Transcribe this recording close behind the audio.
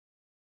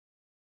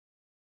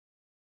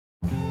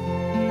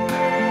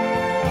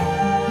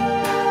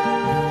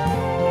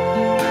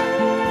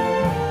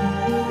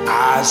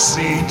I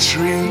see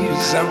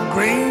trees of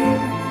green,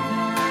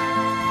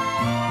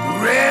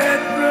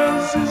 red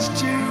roses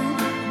too.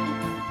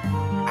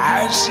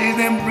 I see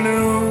them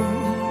bloom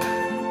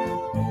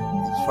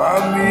for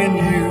me and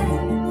you.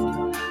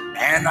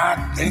 And I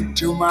think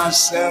to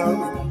myself,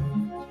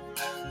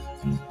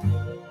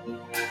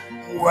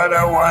 what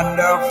a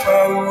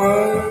wonderful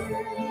world.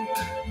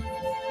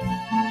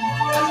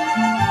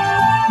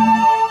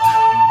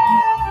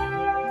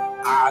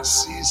 I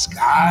see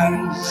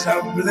skies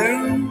of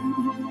blue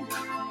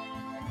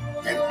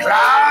and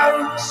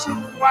clouds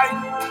of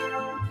white,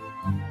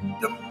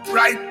 the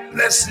bright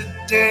blessed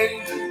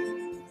day,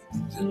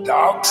 the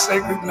dark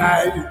sacred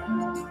night.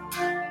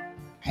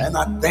 And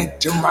I think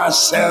to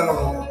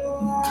myself,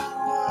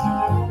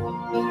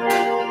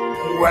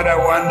 what a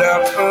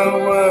wonderful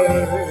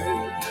world.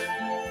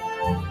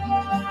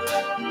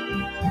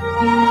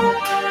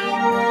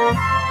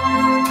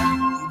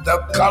 The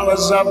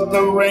colors of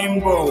the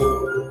rainbow,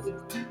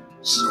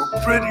 so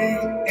pretty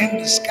in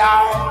the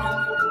sky,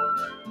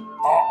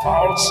 are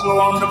also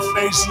on the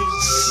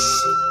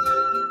faces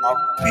of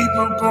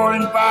people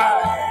going by.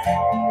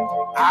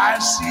 I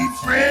see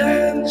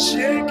friends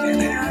shaking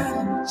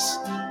hands,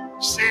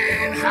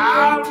 saying,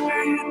 how do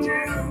you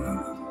do?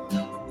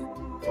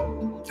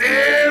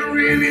 They're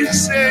really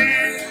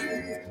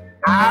saying,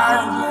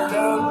 I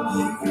love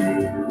you.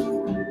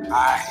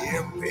 I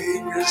hear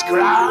babies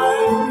cry,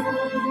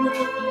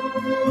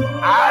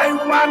 I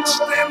watch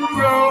them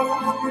grow.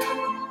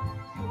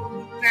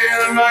 They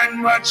learn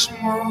much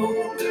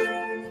more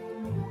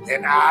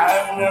than I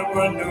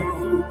never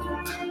knew.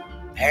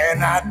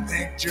 And I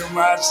think to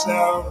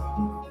myself,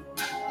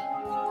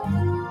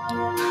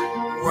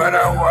 what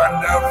a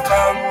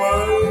wonderful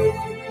world.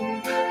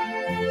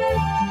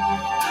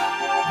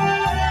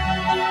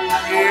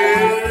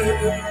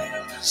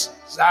 Yes,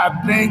 I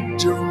think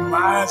to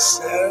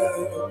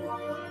myself,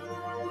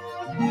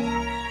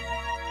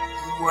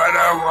 what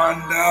a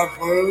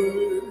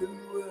wonderful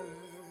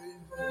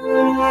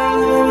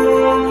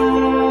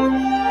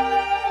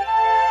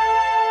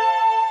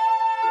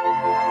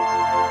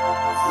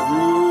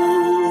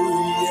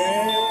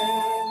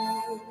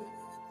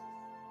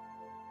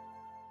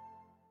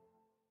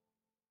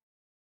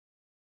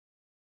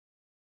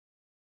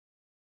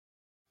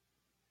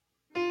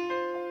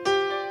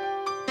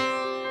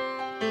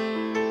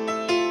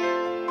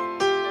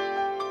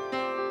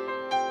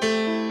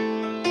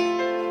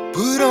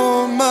Put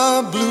on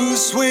my blue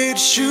suede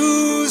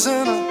shoes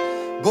and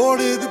I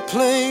boarded the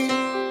plane.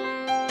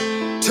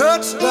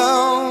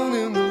 Touchdown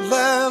in the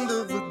land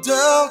of the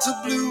Delta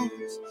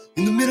Blues,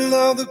 in the middle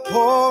of the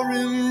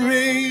pouring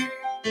rain.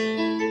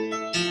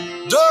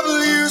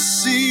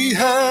 W.C.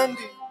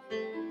 Handy,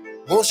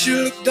 won't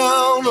you look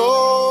down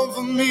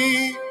over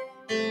me?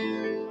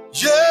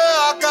 Yeah,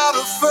 I got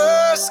a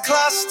first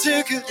class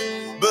ticket,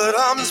 but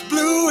I'm as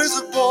blue as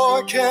a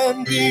boy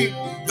can be.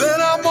 Then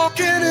I'm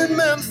walking in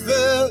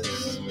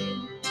Memphis,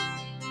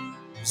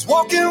 just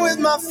walking with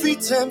my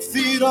feet 10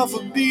 feet off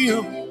a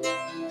beam.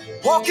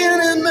 Walking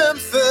in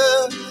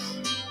Memphis,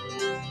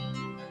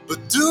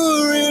 but do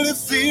I really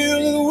feel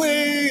the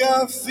way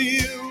I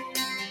feel?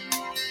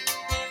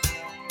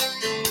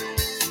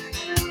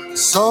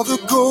 Saw the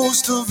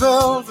ghost of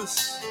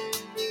Elvis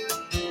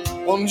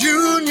on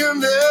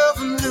Union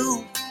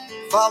Avenue,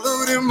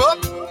 followed him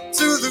up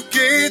to the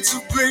gates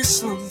of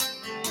Graceland,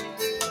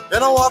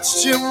 and I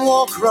watched him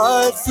walk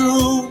right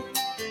through.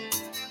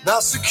 Now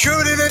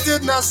security, they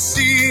did not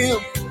see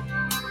him,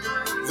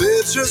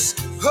 they just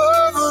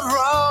hovered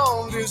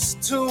round his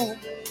tomb.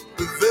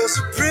 But there's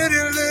a pretty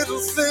little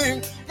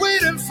thing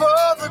waiting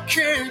for the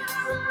king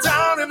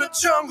down in the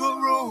jungle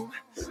room.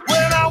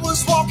 When I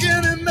was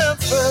walking in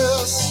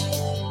Memphis,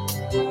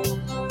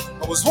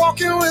 I was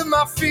walking with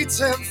my feet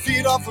 10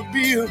 feet off a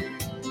beam.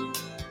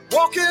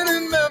 Walking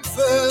in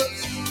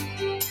Memphis,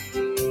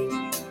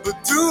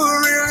 but do I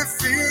really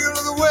feel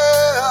the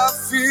way I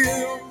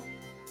feel?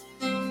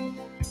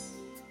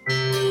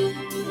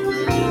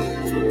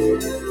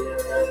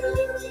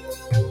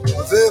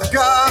 They've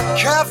got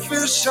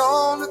catfish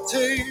on the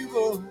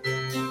table,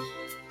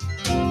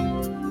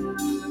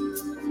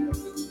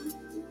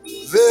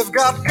 they've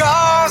got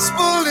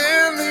gospel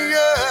in the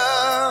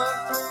air.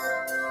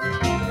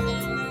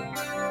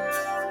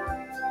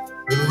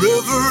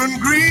 Reverend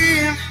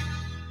Green,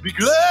 be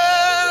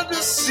glad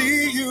to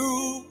see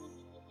you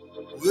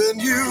when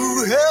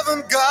you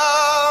haven't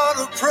got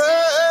a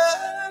prayer.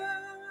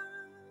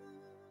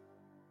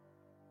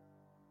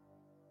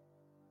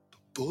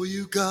 Boy,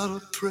 you got a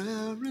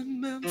prayer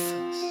in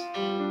Memphis.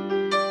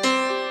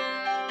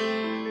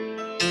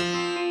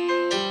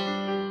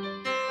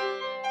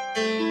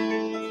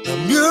 Now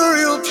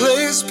Muriel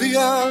plays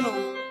piano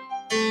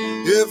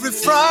every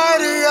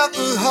Friday at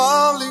the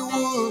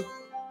Hollywood,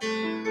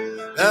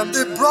 and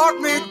they brought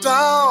me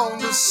down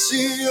to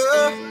see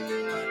her,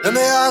 and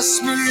they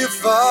asked me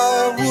if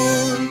I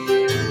would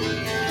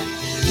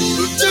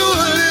do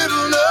a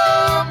little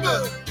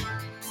number,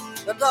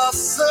 and I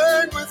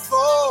sang with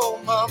all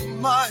my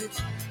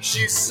might.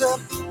 She said,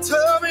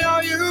 tell me,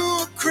 are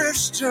you a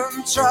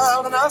Christian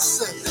child? And I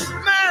said,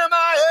 ma'am,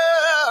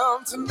 I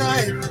am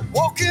tonight.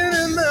 Walking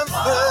in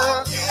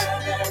Memphis.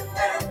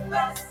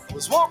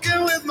 Was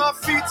walking with my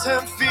feet 10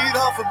 feet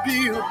off a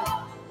bill.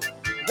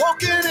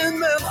 Walking in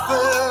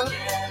Memphis.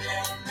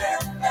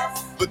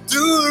 But do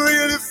I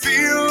really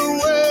feel the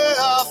way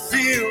I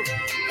feel?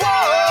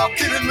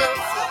 Walking in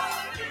Memphis.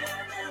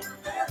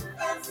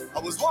 I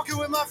was walking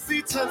with my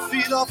feet 10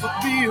 feet off a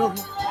bill.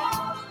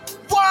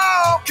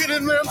 Walking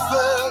in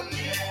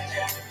Memphis.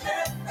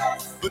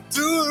 But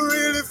do I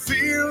really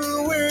feel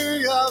the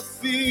way I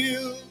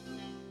feel?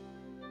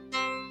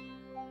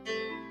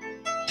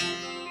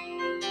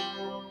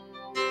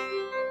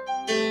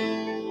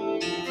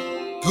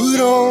 Put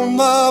on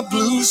my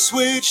blue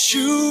suede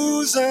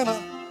shoes and I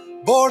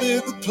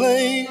boarded the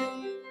plane.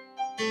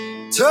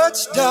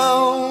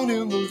 Touchdown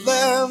in the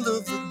land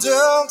of the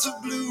Delta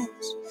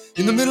Blues,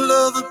 in the middle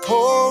of the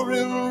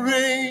pouring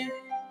rain.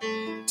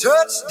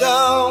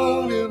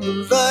 Touchdown in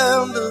the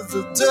land of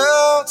the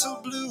Delta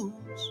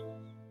Blues,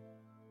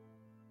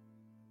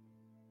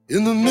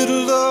 in the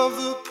middle of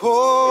the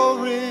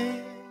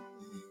pouring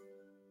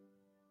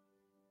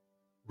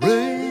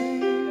rain.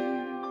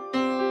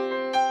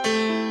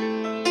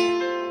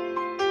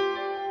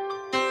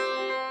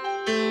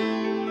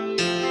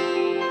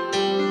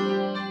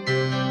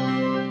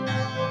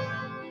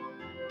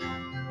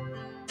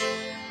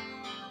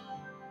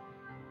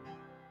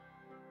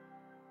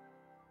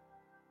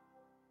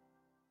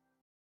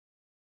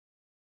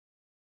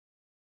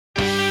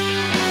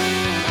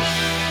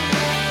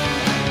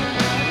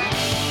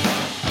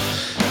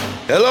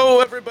 Hello,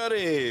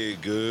 everybody.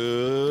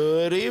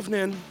 Good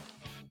evening,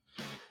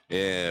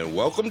 and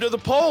welcome to The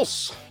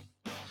Pulse.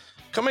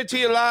 Coming to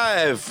you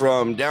live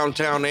from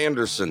downtown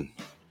Anderson,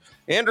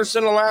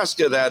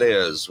 Alaska, that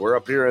is. We're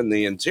up here in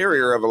the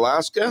interior of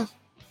Alaska.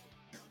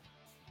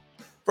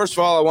 First of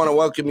all, I want to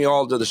welcome you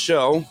all to the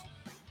show.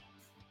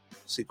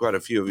 See quite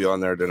a few of you on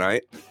there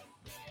tonight.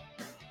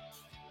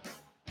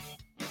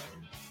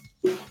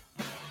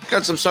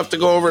 Got some stuff to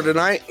go over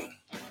tonight.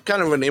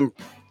 Kind of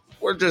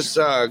we're just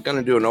going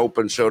to do an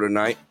open show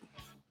tonight.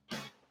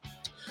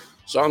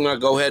 So I'm going to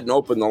go ahead and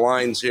open the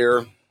lines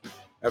here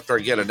after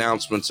I get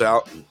announcements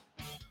out.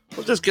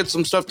 We'll just get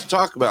some stuff to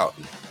talk about.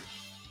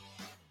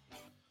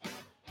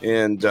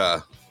 And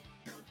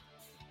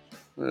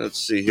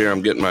let's see here.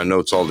 I'm getting my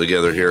notes all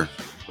together here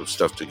of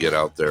stuff to get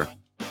out there.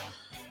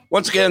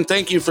 Once again,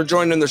 thank you for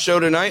joining the show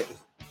tonight.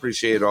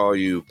 Appreciate all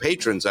you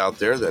patrons out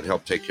there that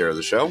help take care of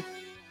the show.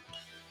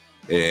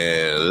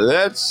 And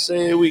let's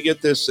say we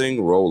get this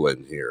thing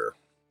rolling here.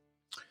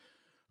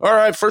 All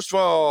right, first of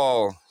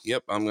all,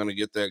 yep, I'm going to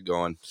get that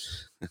going.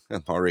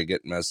 I'm already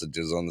getting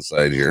messages on the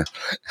side here.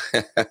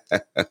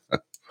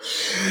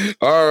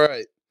 All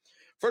right.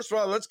 First of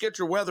all, let's get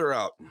your weather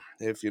out.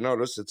 If you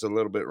notice, it's a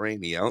little bit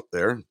rainy out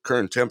there.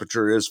 Current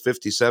temperature is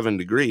 57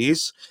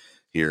 degrees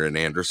here in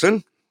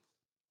Anderson.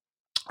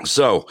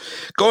 So,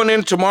 going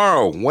in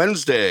tomorrow,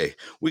 Wednesday,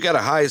 we got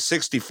a high of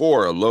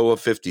 64, a low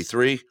of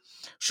 53.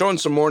 Showing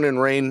some morning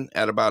rain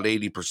at about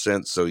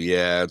 80%, so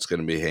yeah, it's going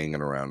to be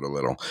hanging around a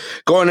little.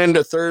 Going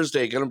into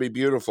Thursday, going to be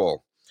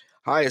beautiful.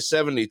 High of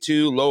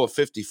 72, low of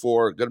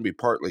 54. Going to be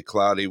partly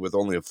cloudy with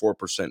only a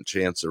 4%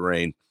 chance of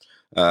rain.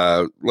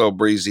 A little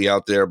breezy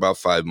out there, about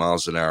 5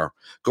 miles an hour.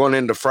 Going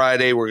into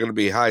Friday, we're going to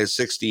be high of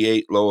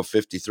 68, low of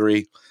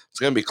 53. It's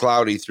going to be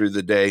cloudy through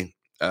the day.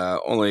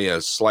 Only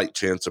a slight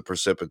chance of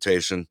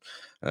precipitation.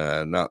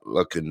 Not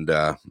looking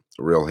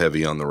real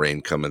heavy on the rain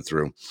coming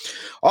through.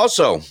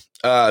 Also,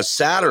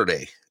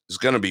 Saturday is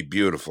going to be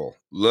beautiful.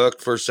 Look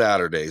for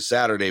Saturday.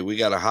 Saturday, we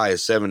got a high of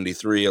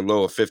 73, a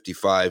low of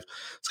 55.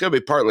 It's going to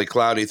be partly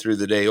cloudy through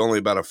the day, only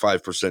about a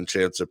 5%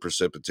 chance of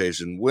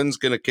precipitation. Wind's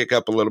going to kick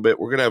up a little bit.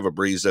 We're going to have a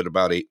breeze at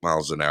about 8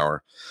 miles an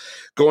hour.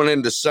 Going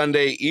into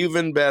Sunday,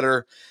 even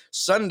better.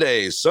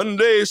 Sunday.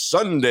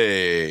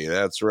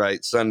 That's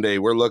right, Sunday.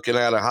 We're looking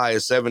at a high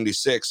of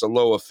 76, a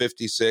low of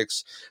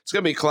 56. It's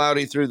going to be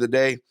cloudy through the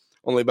day.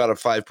 Only about a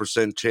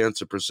 5%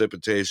 chance of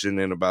precipitation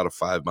and about a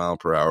 5 mile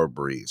per hour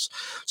breeze.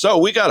 So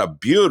we got a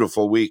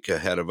beautiful week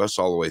ahead of us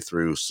all the way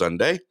through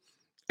Sunday,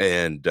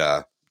 and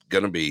going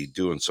to be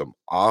doing some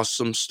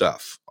awesome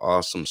stuff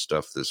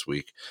this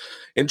week.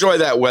 Enjoy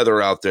that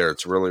weather out there.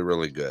 It's really,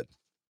 really good.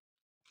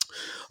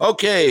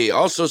 Okay,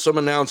 also some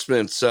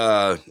announcements.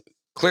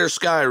 Clear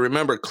Sky.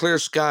 Remember, Clear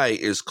Sky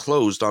is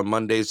closed on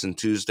Mondays and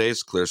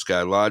Tuesdays. Clear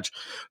Sky Lodge.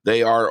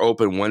 They are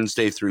open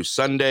Wednesday through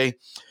Sunday.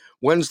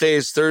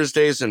 Wednesdays,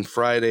 Thursdays, and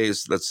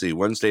Fridays. Let's see.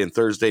 Wednesday and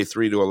Thursday,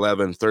 3 to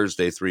 11.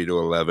 Thursday, 3 to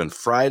 11.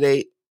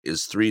 Friday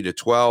is 3 to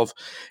 12.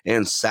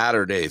 And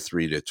Saturday,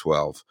 3 to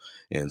 12.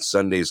 And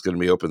Sunday is going to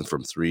be open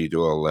from 3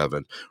 to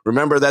 11.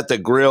 Remember that the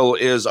grill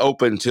is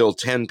open till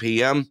 10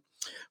 p.m.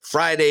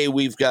 Friday,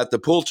 we've got the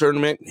pool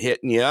tournament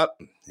hitting you up.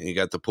 You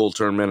got the pool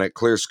tournament at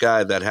Clear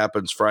Sky. That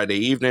happens Friday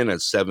evening at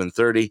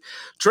 7:30.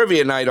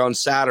 Trivia night on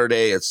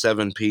Saturday at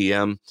 7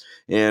 p.m.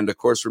 And, of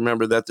course,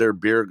 remember that their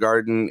beer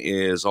garden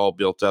is all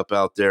built up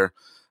out there.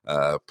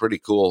 Pretty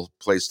cool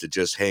place to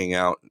just hang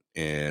out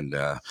and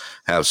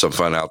have some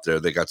fun out there.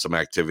 They got some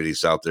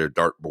activities out there,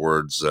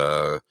 dartboards,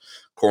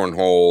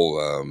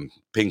 cornhole,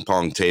 ping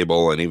pong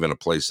table, and even a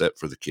play set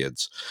for the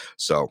kids.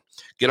 So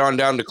get on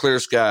down to Clear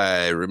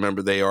Sky.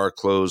 Remember, they are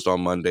closed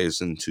on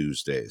Mondays and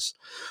Tuesdays.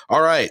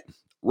 All right,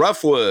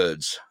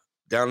 Roughwoods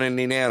down in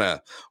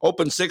Nenana,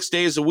 open 6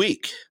 days a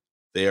week.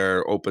 They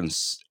are open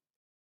 6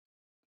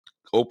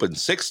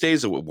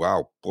 days a week.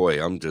 Wow,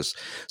 boy, I'm just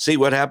see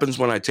what happens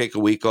when I take a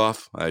week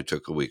off. I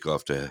took a week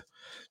off to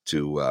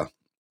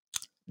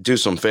do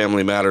some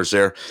family matters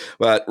there.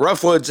 But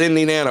Roughwoods in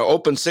Nenana,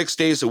 open 6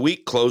 days a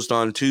week, closed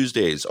on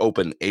Tuesdays,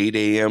 open 8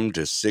 a.m.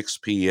 to 6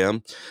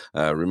 p.m.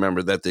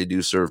 Remember that they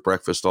do serve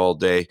breakfast all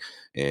day,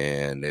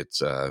 and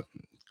it's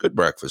good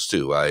breakfast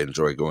too. I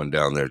enjoy going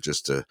down there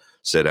just to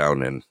sit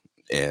down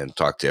and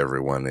talk to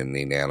everyone in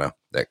Nenana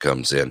that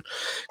comes in.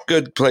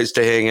 Good place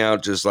to hang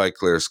out, just like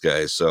Clear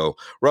Sky. So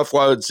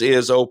Roughwoods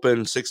is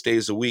open 6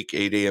 days a week,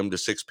 8 a.m. to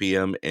 6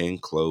 p.m. and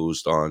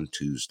closed on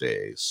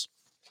Tuesdays.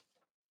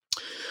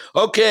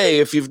 Okay,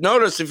 if you've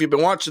noticed, if you've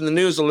been watching the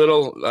news a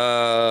little,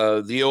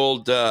 the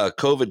old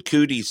COVID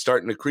cootie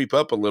starting to creep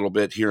up a little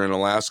bit here in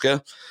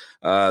Alaska.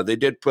 They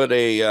did put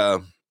a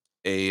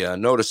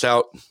notice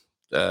out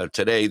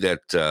today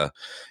that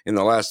in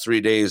the last 3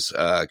 days,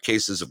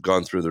 cases have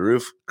gone through the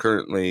roof.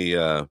 Currently,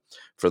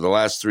 for the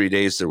last 3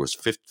 days, there was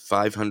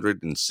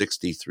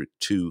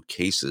 562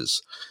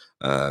 cases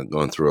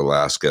going through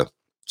Alaska.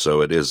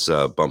 So it is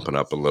bumping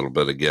up a little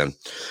bit again.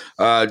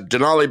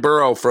 Denali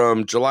Borough,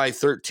 from July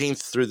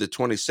 13th through the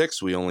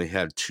 26th, we only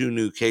had 2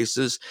 new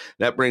cases.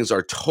 That brings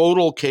our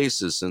total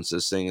cases since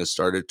this thing has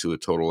started to a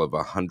total of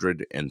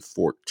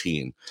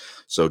 114.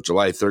 So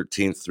July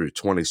 13th through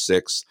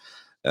 26th,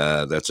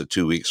 that's a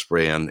 2-week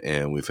span,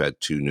 and we've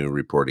had 2 new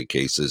reported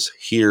cases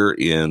here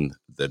in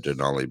the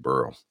Denali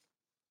Borough.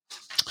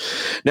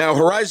 Now,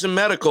 Horizon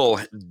Medical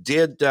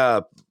did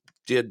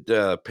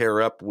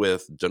pair up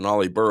with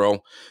Denali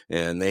Borough,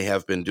 and they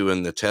have been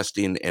doing the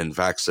testing and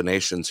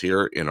vaccinations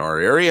here in our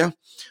area,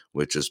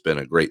 which has been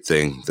a great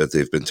thing that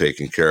they've been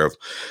taking care of.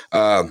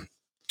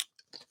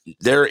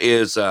 There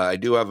is, I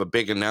do have a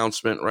big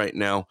announcement right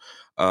now.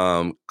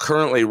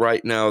 Currently,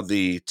 right now,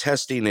 the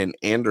testing in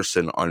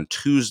Anderson on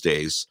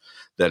Tuesdays,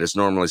 that is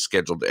normally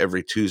scheduled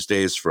every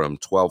Tuesdays from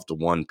 12 to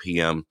 1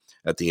 p.m.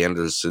 at the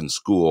Anderson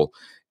School,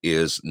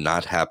 is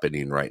not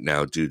happening right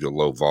now due to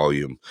low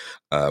volume,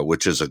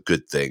 which is a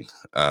good thing.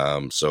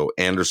 So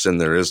Anderson,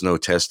 there is no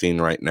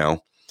testing right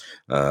now.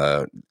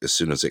 As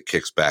soon as it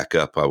kicks back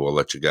up, I will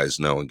let you guys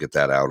know and get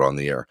that out on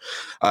the air.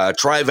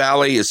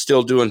 Tri-Valley is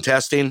still doing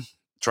testing.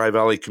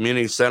 Tri-Valley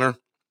Community Center,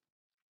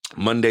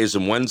 Mondays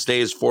and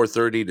Wednesdays,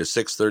 4:30 to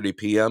 6:30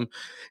 p.m.,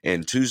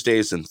 and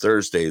Tuesdays and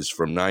Thursdays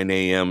from 9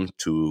 a.m.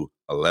 to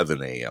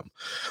 11 a.m.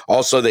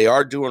 Also, they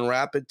are doing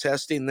rapid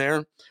testing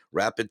there.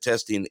 Rapid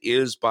testing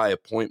is by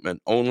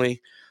appointment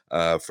only.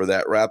 For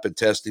that rapid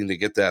testing, to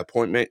get that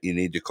appointment, you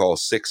need to call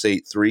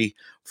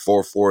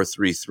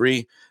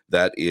 683-4433.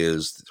 That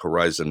is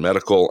Horizon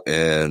Medical,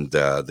 and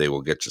they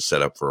will get you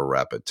set up for a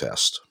rapid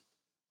test.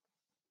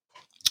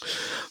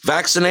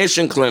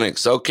 Vaccination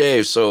clinics.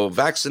 Okay, so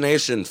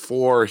vaccination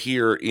for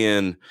here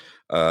in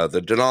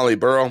the Denali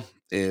Borough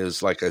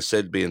is, like I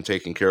said, being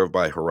taken care of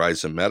by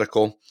Horizon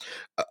Medical.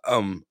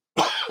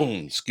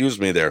 Excuse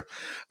me there.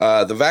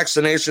 The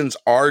vaccinations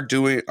are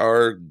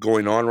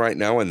going on right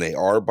now, and they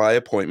are by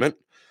appointment.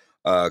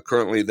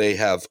 Currently, they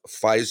have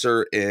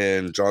Pfizer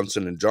and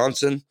Johnson &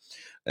 Johnson,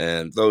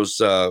 and those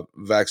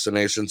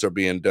vaccinations are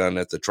being done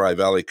at the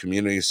Tri-Valley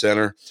Community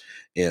Center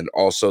and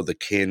also the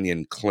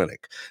Canyon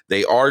Clinic.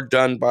 They are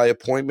done by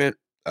appointment.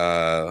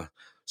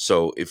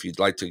 So if you'd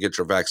like to get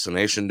your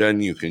vaccination done,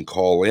 you can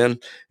call in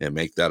and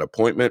make that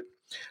appointment,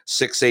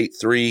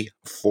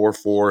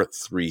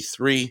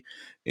 683-4433.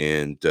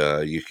 And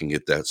you can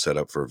get that set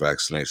up for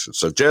vaccination.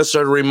 So just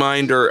a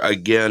reminder,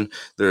 again,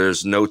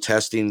 there's no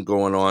testing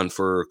going on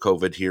for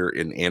COVID here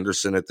in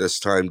Anderson at this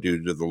time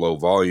due to the low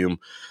volume,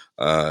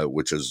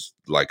 which is,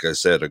 like I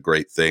said, a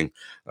great thing.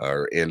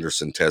 Our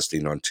Anderson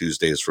testing on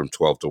Tuesdays from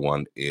 12 to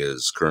 1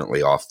 is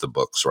currently off the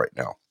books right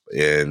now.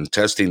 And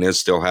testing is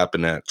still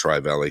happening at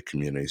Tri-Valley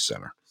Community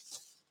Center.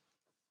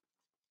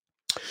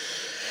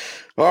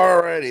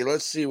 All righty,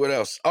 let's see what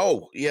else.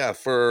 Oh, yeah,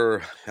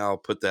 I'll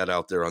put that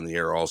out there on the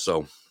air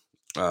also.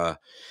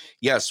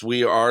 Yes,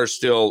 we are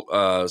still,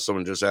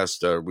 someone just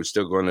asked, are we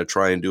still going to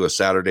try and do a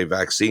Saturday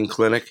vaccine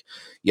clinic?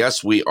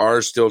 Yes, we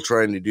are still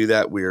trying to do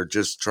that. We are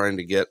just trying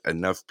to get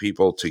enough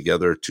people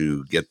together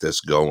to get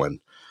this going.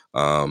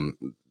 I'm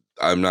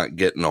not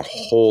getting a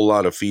whole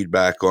lot of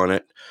feedback on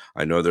it.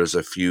 I know there's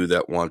a few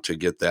that want to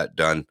get that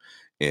done,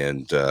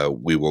 and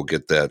we will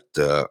get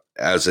that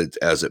as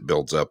it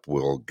builds up.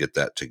 We'll get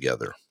that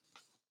together.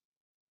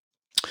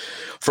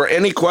 For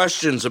any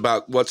questions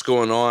about what's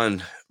going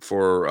on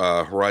for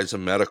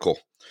Horizon Medical,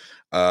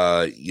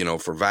 for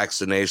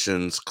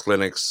vaccinations,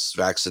 clinics,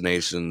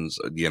 vaccinations,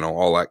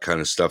 all that kind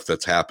of stuff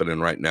that's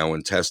happening right now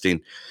in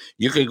testing,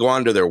 you can go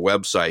onto their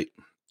website.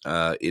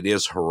 It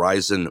is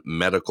Horizon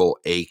Medical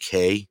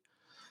AK.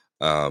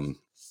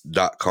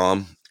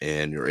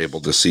 and you're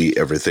able to see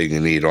everything you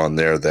need on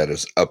there that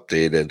is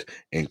updated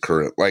and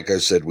current. Like I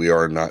said, we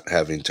are not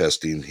having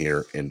testing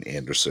here in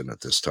Anderson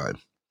at this time.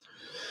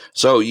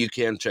 So you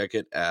can check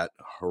it at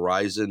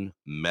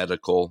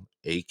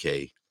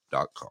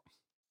horizonmedical.ak.com.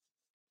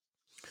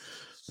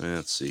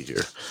 Let's see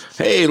here.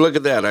 Hey, look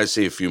at that. I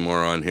see a few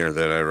more on here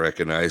that I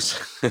recognize.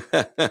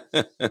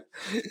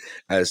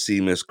 I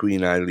see Miss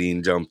Queen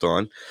Eileen jumped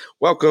on.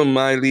 Welcome,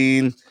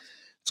 Eileen.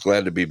 It's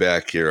glad to be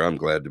back here. I'm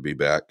glad to be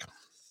back.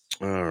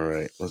 All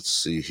right, let's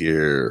see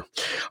here.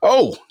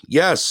 Oh,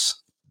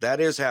 yes, that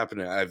is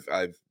happening. I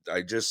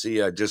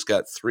just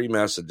got 3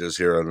 messages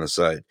here on the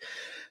side.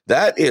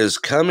 That is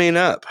coming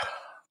up.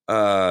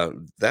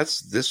 That's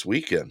this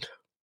weekend.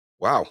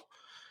 Wow,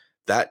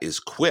 that is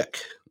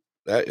quick.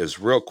 That is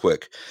real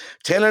quick.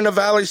 Nenana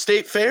Valley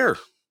State Fair.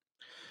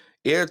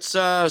 It's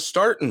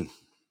starting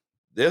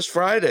this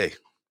Friday.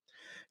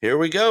 Here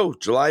we go,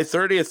 July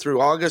 30th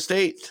through August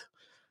 8th.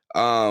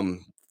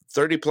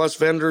 30 plus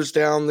vendors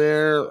down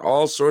there,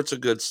 all sorts of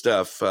good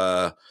stuff.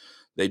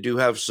 They do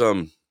have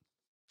some,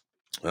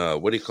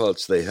 what do you call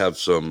it? They have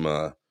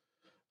some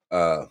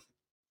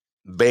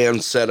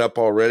bands set up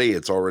already.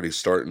 It's already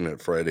starting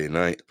at Friday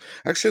night.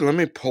 Actually, let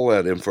me pull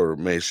that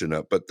information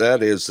up. But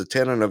that is the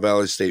Nenana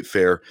Valley State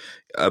Fair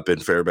up in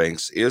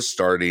Fairbanks is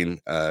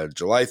starting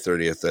July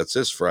 30th. That's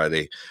this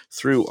Friday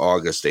through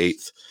August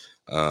 8th.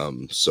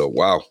 So,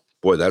 wow,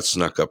 boy, that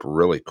snuck up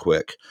really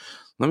quick.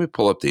 Let me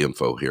pull up the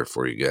info here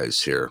for you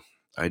guys here.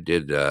 I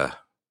did, I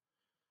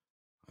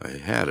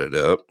had it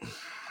up.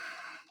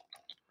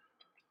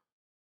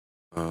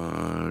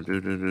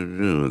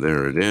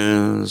 There it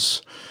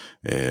is.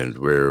 And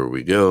where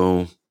we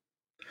go.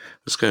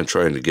 Just kind of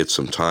trying to get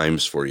some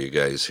times for you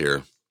guys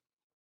here.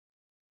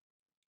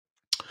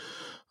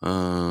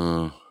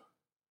 Wow,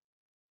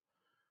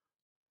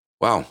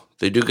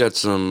 they do got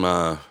some,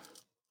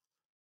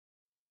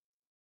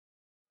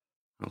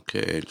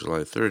 okay, July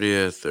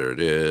 30th, there it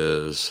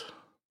is.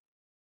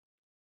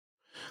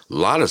 A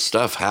lot of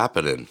stuff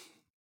happening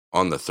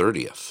on the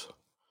 30th.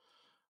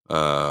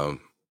 The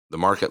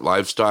market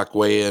livestock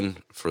weigh-in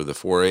for the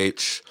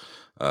 4-H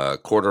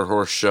quarter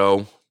horse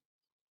show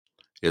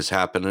is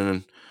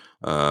happening.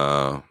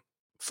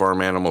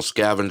 Farm animal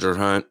scavenger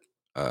hunt,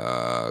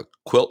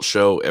 quilt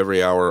show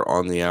every hour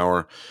on the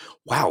hour.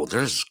 Wow,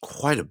 there's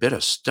quite a bit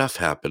of stuff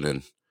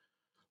happening.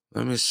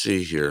 Let me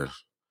see here.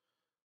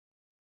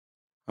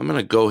 I'm going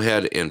to go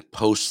ahead and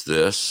post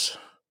this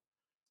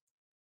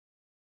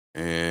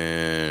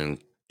and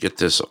get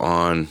this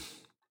on.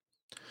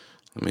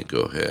 Let me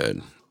go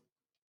ahead.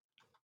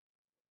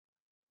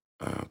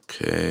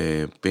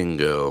 Okay,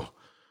 bingo.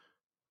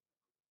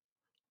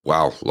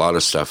 Wow, a lot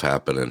of stuff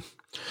happening.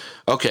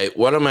 Okay,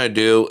 what I'm going to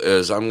do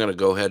is I'm going to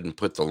go ahead and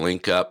put the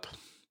link up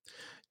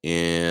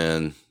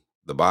in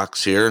the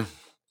box here.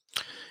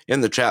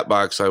 In the chat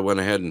box, I went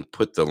ahead and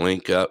put the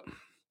link up.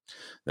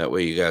 That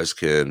way you guys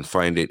can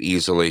find it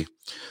easily.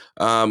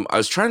 I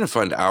was trying to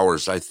find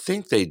hours. I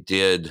think they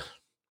did.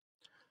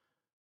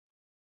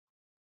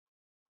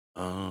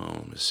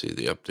 Let me see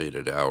the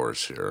updated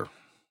hours here.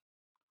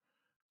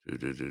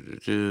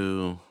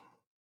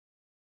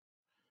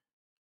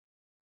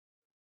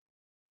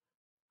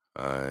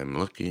 I'm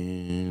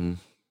looking.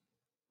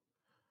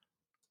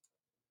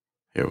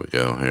 Here we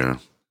go here.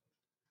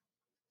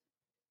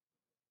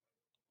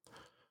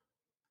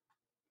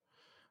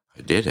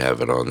 I did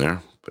have it on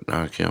there, but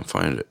now I can't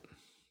find it.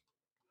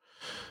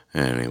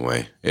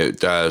 Anyway,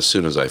 as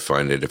soon as I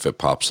find it, if it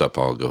pops up,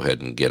 I'll go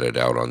ahead and get it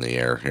out on the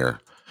air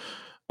here.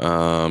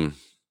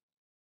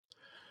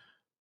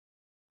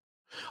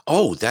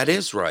 Oh, that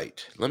is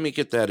right. Let me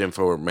get that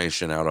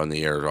information out on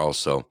the air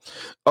also.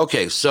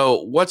 Okay,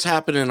 so what's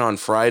happening on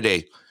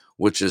Friday,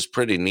 which is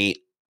pretty neat.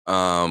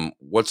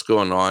 What's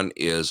going on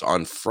is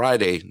on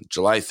Friday,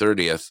 July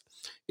 30th,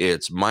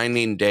 it's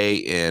Mining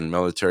Day and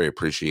Military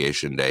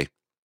Appreciation Day.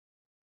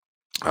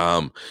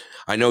 I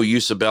know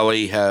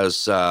Usabelli has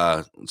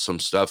some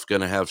stuff,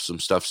 going to have some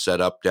stuff set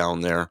up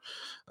down there,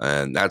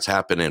 and that's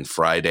happening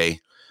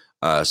Friday.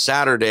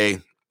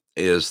 Saturday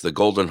is the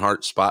Golden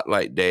Heart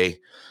Spotlight Day.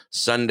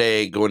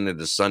 Sunday, going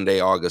into Sunday,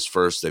 August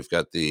 1st, they've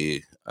got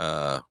the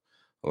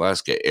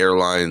Alaska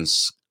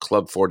Airlines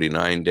Club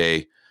 49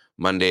 Day.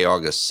 Monday,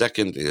 August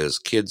 2nd is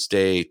Kids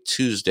Day.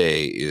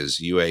 Tuesday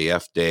is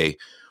UAF Day.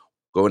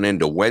 Going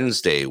into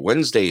Wednesday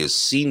is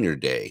Senior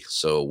Day.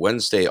 So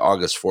Wednesday,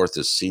 August 4th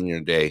is Senior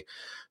Day.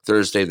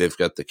 Thursday, they've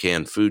got the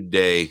Canned Food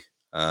Day.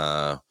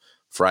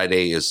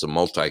 Friday is the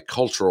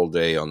Multicultural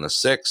Day on the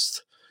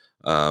 6th.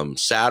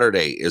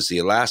 Saturday is the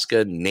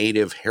Alaska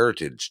Native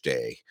Heritage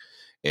Day.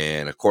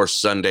 And, of course,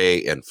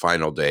 Sunday and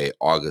final day,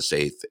 August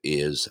 8th,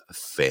 is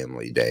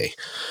Family Day.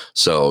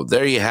 So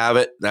there you have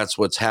it. That's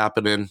what's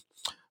happening.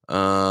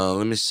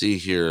 Let me see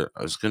here.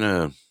 I was going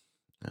to...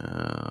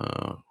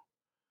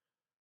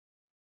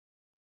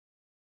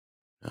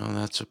 No,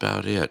 that's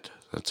about it.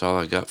 That's all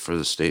I got for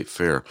the state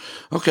fair.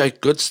 Okay,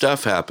 good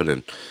stuff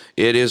happening.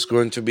 It is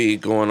going to be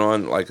going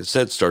on, like I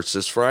said, starts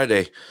this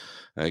Friday.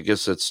 I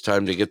guess it's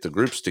time to get the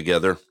groups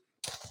together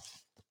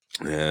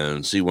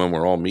and see when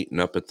we're all meeting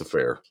up at the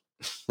fair.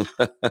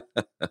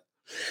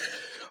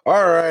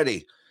 All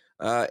righty.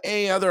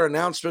 Any other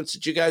announcements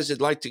that you guys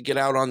would like to get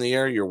out on the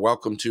air? You're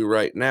welcome to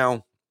right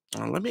now.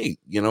 Let me,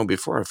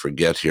 before I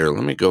forget here,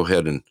 let me go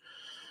ahead and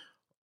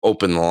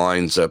open the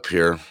lines up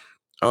here.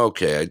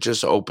 Okay, I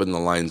just opened the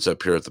lines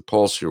up here at the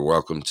Pulse. You're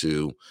welcome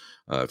to,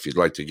 if you'd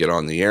like to get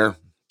on the air,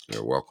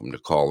 you're welcome to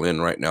call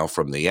in right now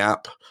from the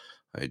app.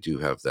 I do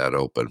have that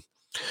open.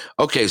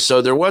 Okay,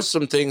 so there was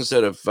some things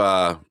that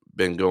have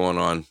been going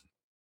on.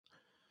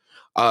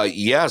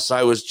 Yes,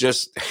 I was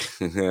just,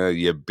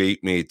 you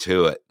beat me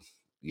to it.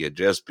 You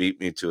just beat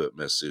me to it,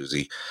 Miss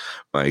Susie.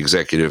 My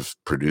executive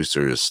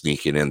producer is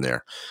sneaking in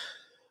there.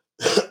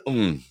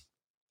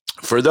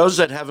 For those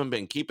that haven't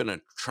been keeping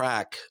a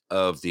track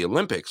of the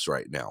Olympics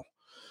right now,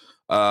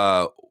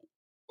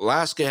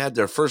 Alaska had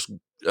their first,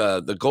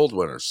 the gold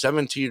winner,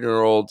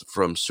 17-year-old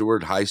from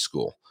Seward High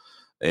School,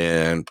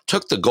 and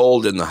took the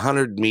gold in the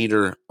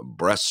 100-meter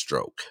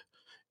breaststroke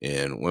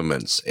in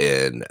women's,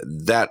 and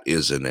that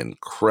is an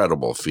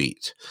incredible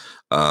feat.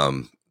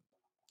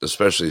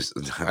 Especially,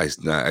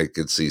 I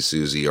could see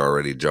Susie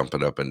already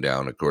jumping up and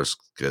down, of course,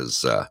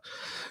 because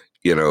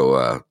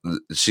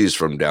she's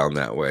from down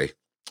that way.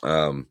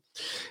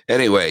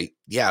 Anyway,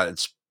 yeah,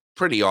 it's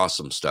pretty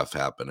awesome stuff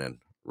happening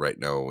right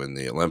now in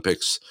the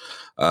Olympics.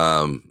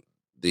 I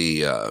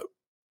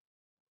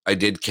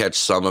did catch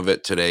some of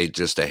it today,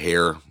 just a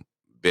hair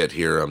bit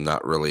here. I'm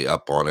not really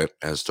up on it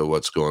as to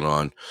what's going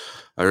on.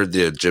 I heard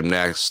the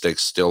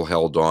gymnastics still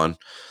held on.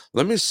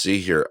 Let me see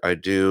here. I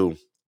do.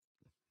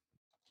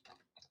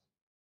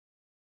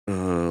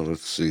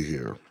 Let's see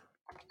here.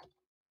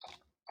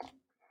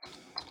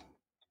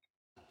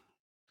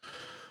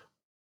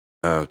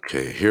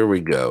 Okay, here we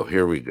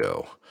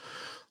go.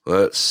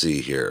 Let's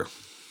see here.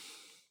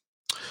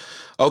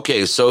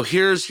 Okay, so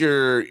here's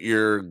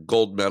your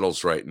gold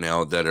medals right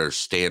now that are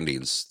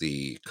standings.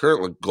 The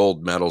current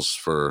gold medals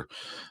for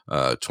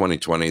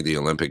 2020, the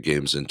Olympic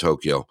Games in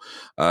Tokyo.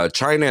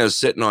 China is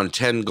sitting on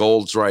 10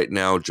 golds right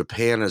now.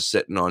 Japan is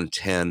sitting on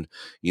 10.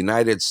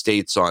 United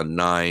States on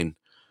 9.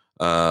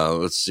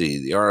 Let's see.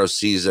 The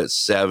ROC is at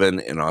 7,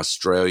 and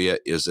Australia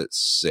is at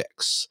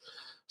 6.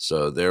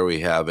 So there we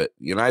have it.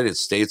 United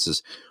States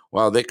is,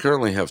 wow, they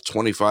currently have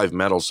 25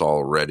 medals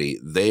already.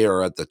 They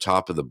are at the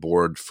top of the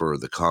board for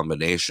the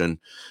combination,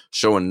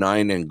 showing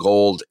 9 in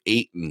gold,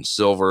 8 in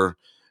silver,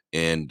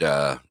 and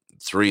 8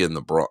 in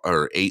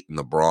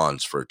the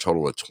bronze for a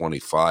total of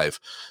 25.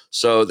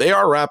 So they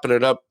are wrapping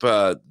it up.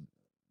 They're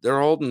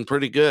holding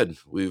pretty good.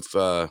 We're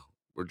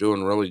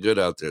doing really good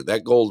out there.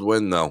 That gold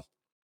win though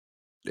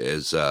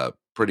is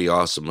pretty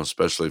awesome,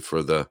 especially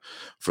for the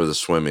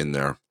swimming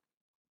there.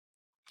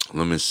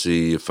 Let me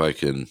see if I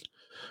can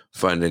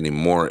find any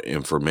more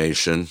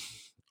information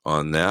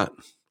on that.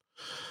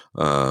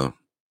 Of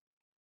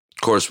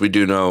course, we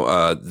do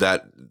know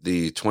that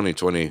the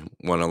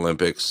 2021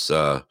 Olympics,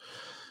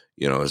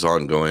 is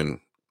ongoing.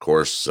 Of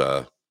course,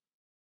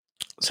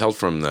 it's held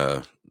from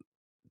the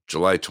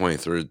July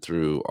 23rd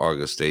through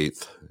August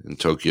 8th in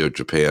Tokyo,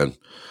 Japan.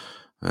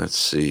 Let's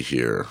see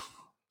here.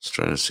 Just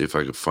trying to see if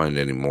I could find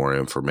any more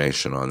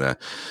information on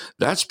that.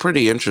 That's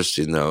pretty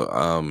interesting,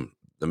 though.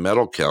 The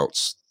medal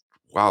counts.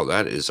 Wow,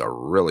 that is a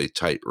really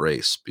tight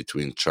race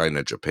between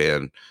China,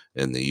 Japan,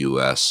 and the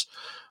U.S.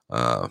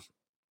 Wow,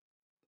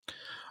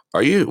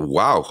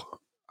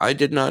 I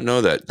did not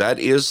know that. That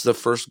is the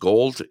first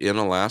gold in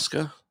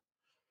Alaska?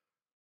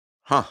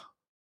 Huh.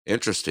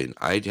 Interesting.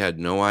 I had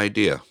no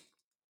idea.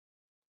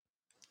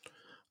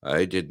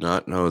 I did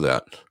not know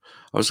that.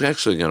 I was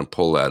actually going to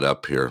pull that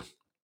up here.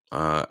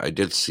 I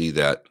did see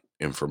that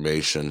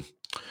information.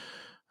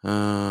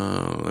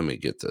 Let me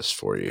get this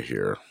for you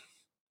here.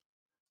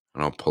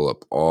 And I'll pull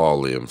up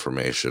all the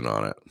information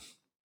on it.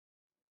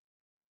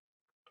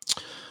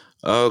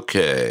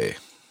 Okay.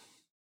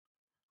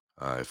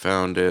 I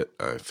found it.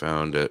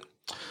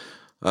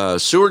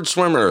 Seward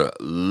swimmer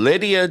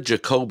Lydia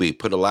Jacoby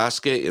put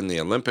Alaska in the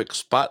Olympic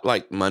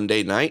spotlight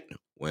Monday night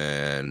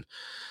when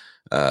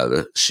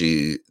the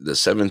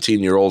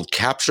 17-year-old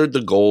captured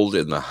the gold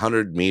in the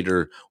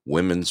 100-meter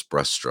women's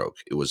breaststroke.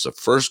 It was the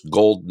first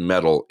gold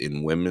medal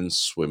in women's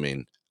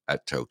swimming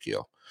at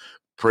Tokyo.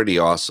 Pretty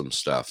awesome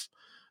stuff.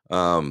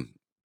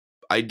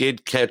 I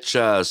did catch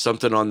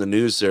something on the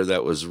news there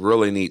that was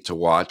really neat to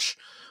watch.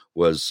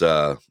 Was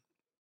the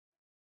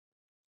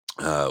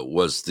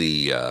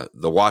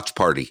watch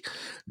party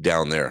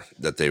down there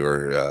that they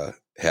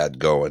had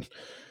going,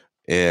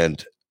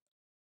 and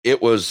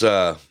it was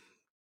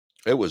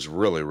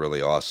really,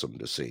 really awesome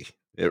to see.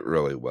 It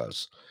really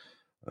was.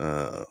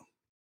 Let's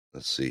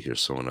see here.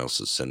 Someone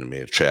else is sending me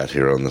a chat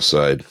here on the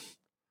side.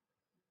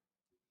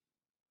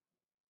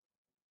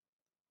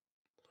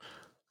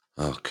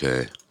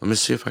 Okay, let me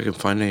see if I can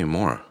find any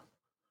more.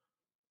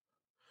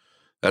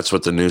 That's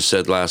what the news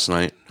said last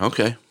night.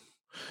 Okay,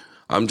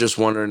 I'm just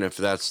wondering if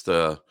that's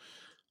the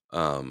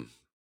oh,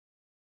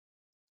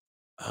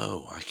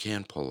 I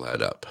can pull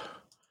that up.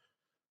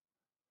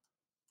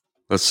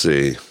 Let's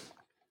see.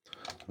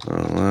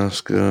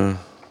 Alaska.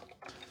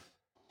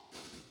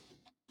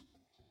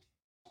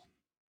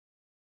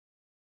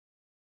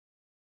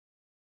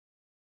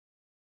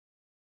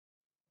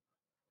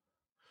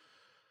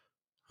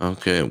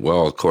 Okay,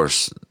 well, of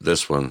course,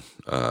 this one,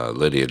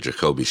 Lydia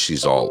Jacoby,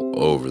 she's all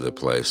over the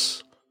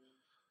place.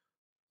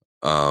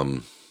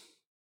 Wow,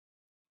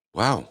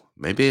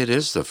 maybe it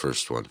is the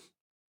first one.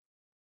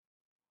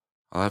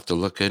 I'll have to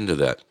look into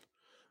that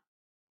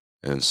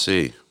and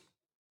see.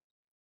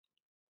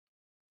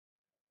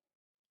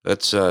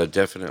 That's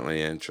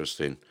definitely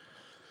interesting.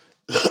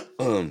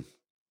 Well,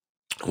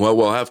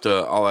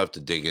 I'll have to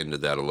dig into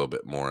that a little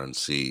bit more and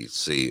see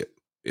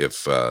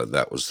if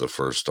that was the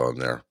first on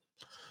there.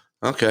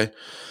 Okay.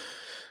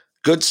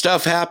 Good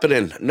stuff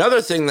happening.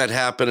 Another thing that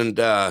happened,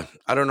 I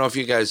don't know if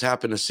you guys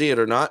happen to see it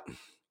or not.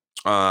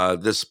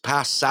 This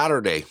past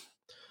Saturday,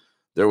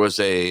 there was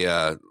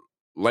a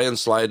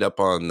landslide up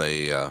on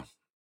the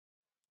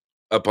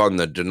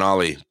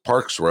Denali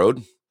Parks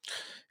Road,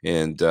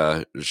 and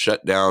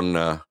shut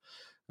down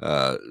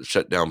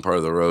part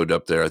of the road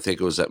up there. I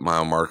think it was at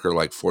mile marker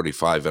like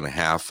 45 and a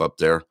half up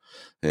there,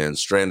 and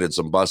stranded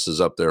some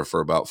buses up there for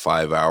about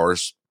 5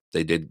 hours.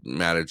 They did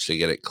manage to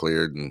get it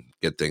cleared and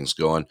get things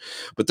going.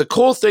 But the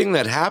cool thing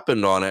that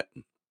happened on it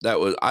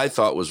that I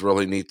thought was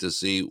really neat to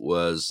see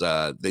was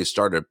they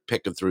started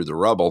picking through the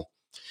rubble,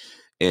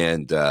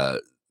 and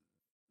the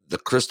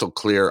crystal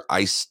clear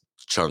ice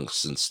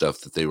chunks and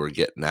stuff that they were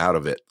getting out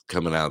of it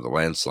coming out of the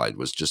landslide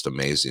was just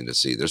amazing to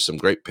see. There's some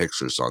great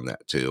pictures on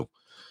that too.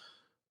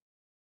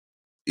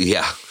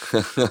 Yeah.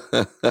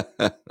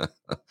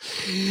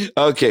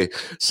 Okay.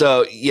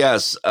 So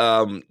yes,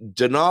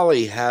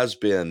 Denali has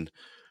been,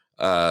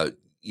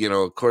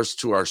 of course,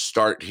 to our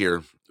start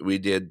here, we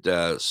did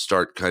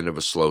start kind of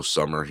a slow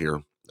summer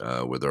here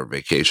with our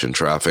vacation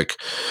traffic,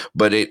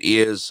 but it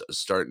is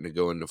starting to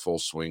go into full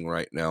swing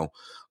right now.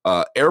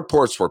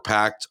 Airports were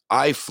packed.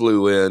 I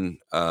flew in.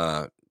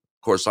 Of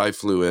course, I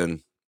flew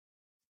in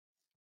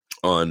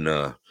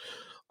on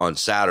on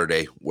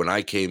Saturday. When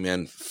I came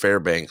in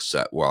Fairbanks,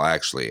 well,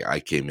 actually, I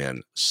came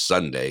in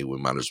Sunday. We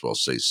might as well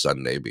say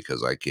Sunday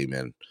because I came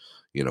in,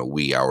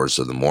 wee hours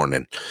of the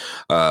morning.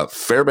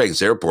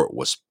 Fairbanks Airport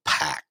was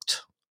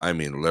packed. I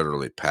mean,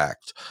 literally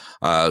packed.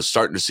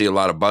 Starting to see a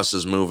lot of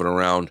buses moving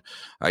around.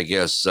 I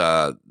guess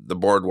the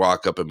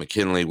boardwalk up at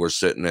McKinley, we're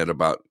sitting at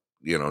about,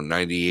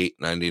 98,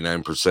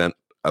 99%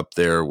 up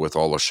there with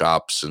all the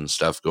shops and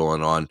stuff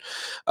going on.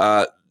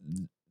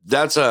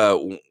 That's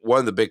one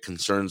of the big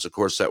concerns, of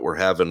course, that we're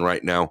having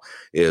right now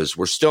is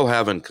we're still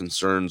having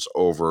concerns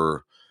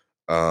over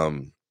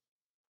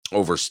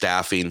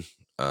staffing.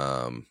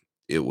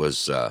 It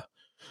was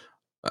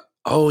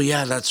oh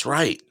yeah, that's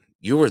right.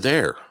 You were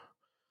there.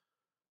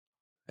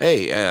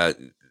 Hey,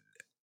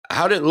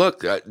 how did it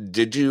look?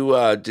 Did you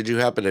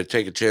happen to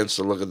take a chance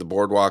to look at the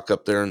boardwalk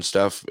up there and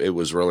stuff? It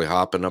was really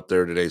hopping up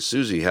there today.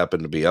 Susie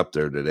happened to be up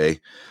there today.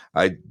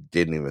 I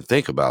didn't even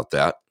think about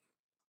that.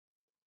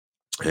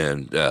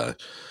 And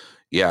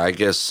yeah, I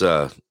guess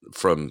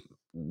from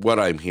what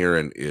I'm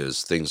hearing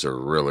is things are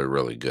really,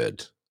 really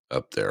good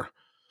up there.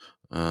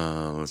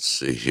 Let's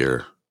see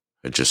here.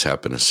 I just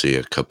happened to see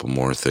a couple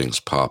more things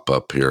pop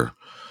up here.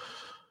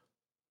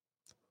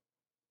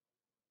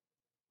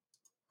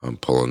 I'm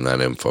pulling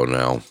that info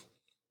now.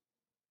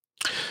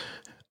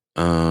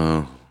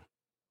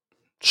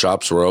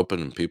 Shops were open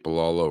and people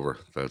all over.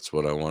 That's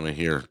what I want to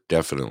hear.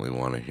 Definitely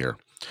want to hear.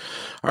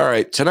 All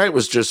right. Tonight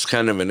was just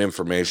kind of an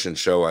information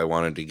show I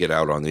wanted to get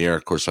out on the air.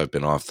 Of course, I've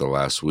been off the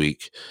last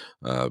week,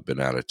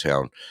 been out of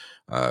town.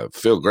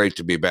 Feel great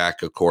to be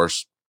back, of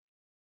course.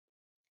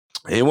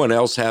 Anyone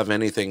else have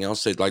anything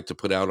else they'd like to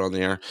put out on the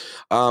air?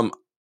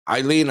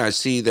 Eileen, I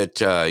see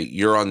that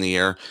you're on the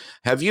air.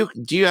 Do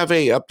you have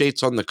any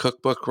updates on the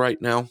cookbook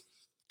right now?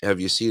 Have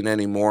you seen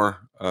any more?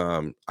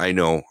 I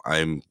know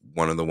I'm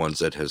one of the ones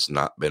that has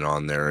not been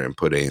on there and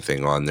put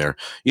anything on there.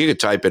 You could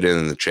type it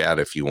in the chat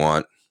if you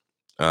want.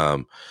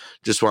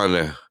 Just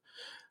wanted to,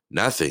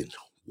 nothing.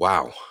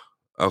 Wow.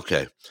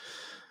 Okay.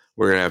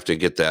 We're going to have to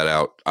get that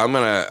out. I'm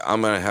going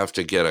to have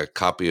to get a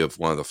copy of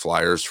one of the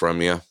flyers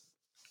from you.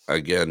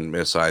 Again,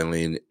 Miss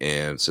Eileen,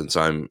 and since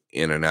I'm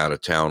in and out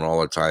of town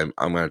all the time,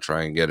 I'm going to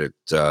try and get it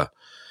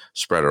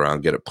spread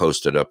around, get it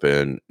posted up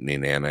in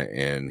Nenana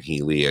and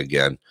Healy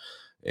again,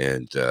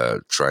 and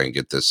try and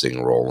get this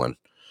thing rolling.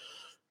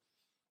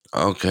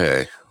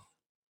 Okay.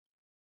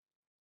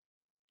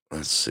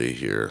 Let's see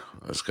here.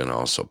 I was going to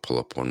also pull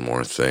up one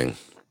more thing.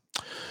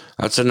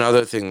 That's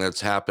another thing that's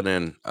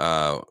happening.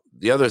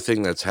 The other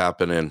thing that's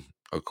happening,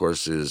 of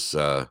course, is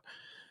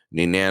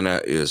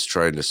Nenana is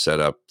trying to set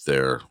up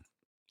their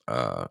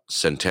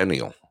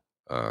centennial.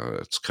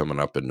 It's coming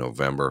up in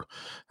November.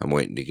 I'm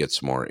waiting to get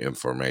some more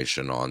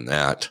information on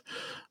that.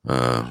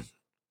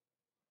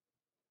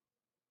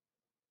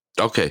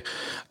 Okay.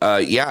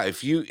 Yeah,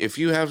 if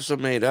you have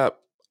some made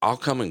up, I'll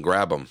come and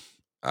grab them.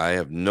 I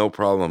have no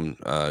problem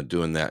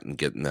doing that and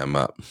getting them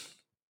up.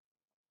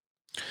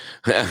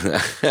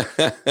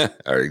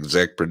 Our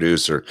exec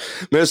producer,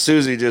 Miss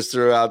Susie, just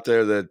threw out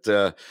there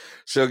that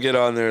she'll get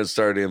on there and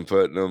start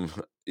inputting them.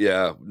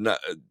 Yeah,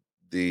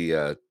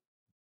 the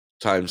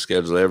time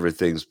schedule,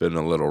 everything's been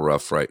a little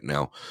rough right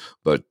now,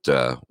 but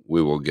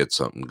we will get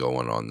something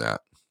going on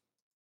that.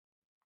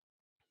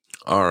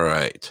 All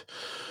right.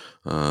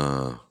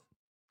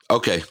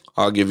 Okay,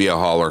 I'll give you a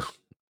holler,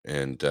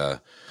 and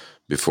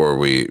before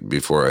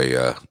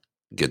I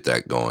get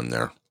that going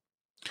there,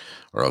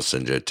 or I'll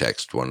send you a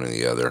text, one or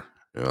the other,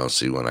 and I'll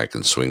see when I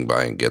can swing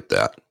by and get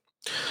that.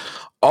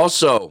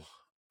 Also,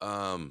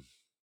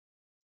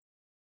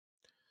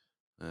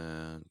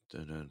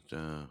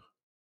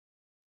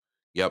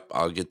 yep,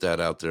 I'll get that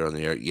out there on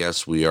the air.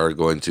 Yes, we are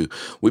going to.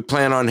 We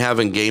plan on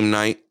having game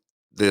night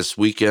this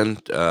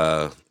weekend,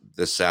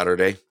 this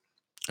Saturday.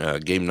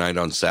 Game night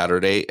on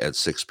Saturday at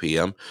 6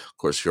 p.m. Of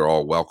course, you're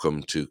all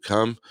welcome to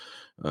come.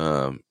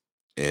 And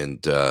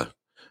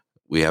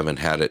we haven't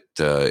had it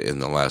in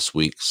the last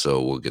week,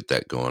 so we'll get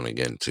that going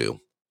again, too.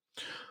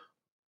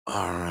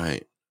 All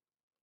right.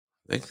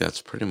 I think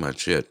that's pretty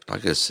much it.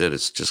 Like I said,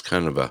 it's just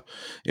kind of a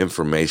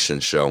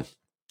information show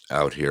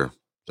out here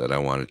that I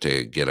wanted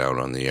to get out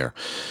on the air.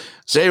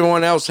 So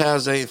everyone else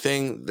has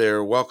anything,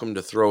 they're welcome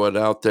to throw it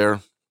out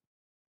there.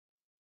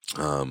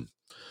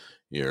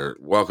 You're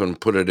welcome to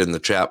put it in the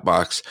chat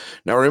box.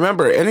 Now,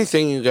 remember,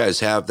 anything you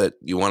guys have that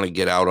you want to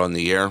get out on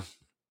the air,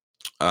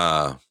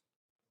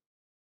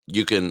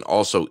 you can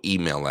also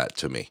email that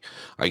to me.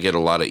 I get a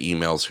lot of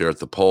emails here at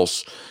the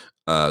Pulse.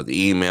 The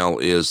email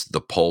is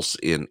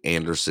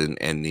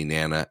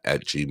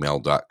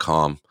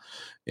thepulseinandersonandnenana@gmail.com.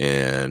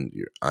 And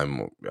you're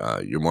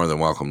more than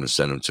welcome to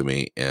send them to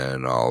me,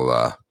 and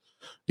I'll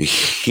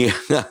yeah,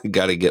 I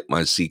got to get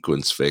my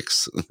sequence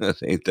fixed.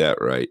 Ain't that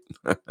right?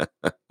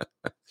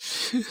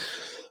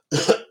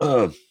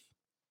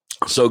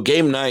 So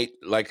game night,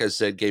 like I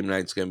said, game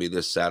night's going to be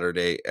this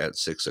Saturday at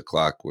 6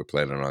 o'clock. We're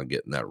planning on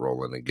getting that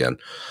rolling again,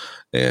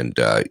 and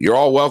you're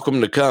all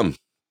welcome to come.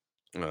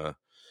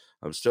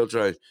 I'm still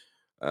trying.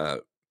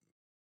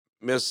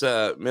 Miss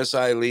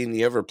Eileen,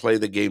 you ever play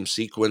the game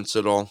Sequence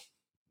at all?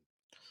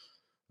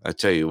 I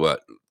tell you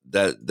what,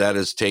 that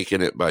has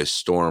taken it by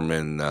storm,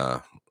 and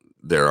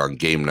there on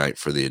game night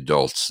for the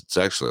adults. It's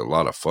actually a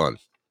lot of fun.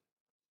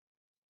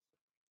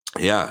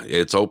 Yeah,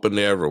 it's open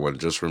to everyone.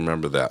 Just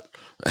remember that.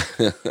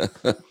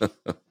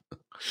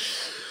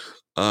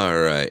 All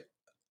right.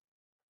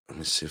 Let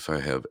me see if I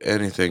have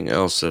anything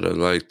else that I'd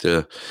like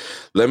to.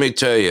 Let me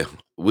tell you,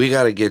 we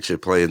got to get you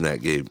playing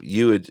that game.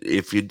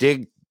 If you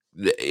dig,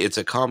 it's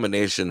a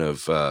combination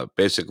of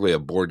basically a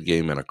board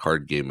game and a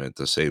card game at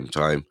the same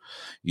time,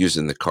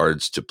 using the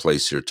cards to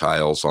place your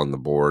tiles on the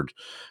board,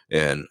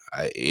 and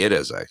it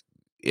is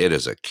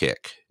a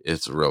kick.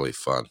 It's really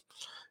fun,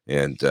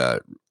 and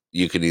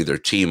you can either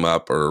team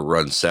up or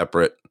run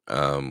separate.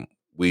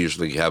 We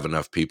usually have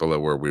enough people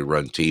where we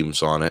run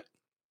teams on it.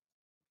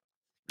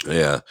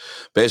 Yeah,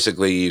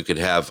 basically you could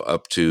have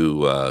up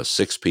to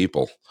 6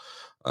 people,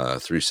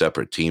 3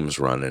 separate teams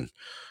running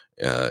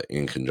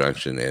in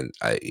conjunction, and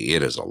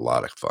it is a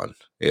lot of fun.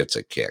 It's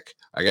a kick.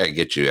 I got to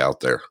get you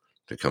out there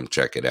to come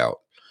check it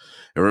out.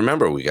 And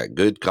remember, we got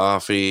good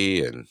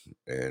coffee and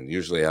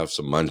usually have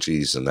some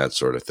munchies and that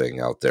sort of thing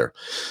out there.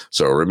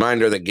 So a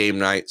reminder that game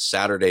night,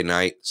 Saturday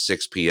night,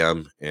 6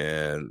 p.m.,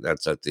 and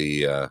that's at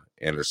the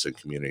Anderson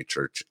Community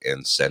Church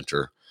and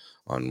Center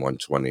on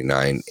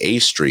 129 A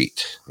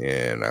Street.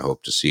 And I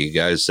hope to see you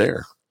guys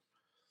there.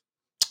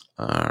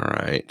 All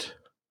right.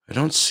 I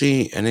don't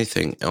see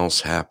anything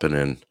else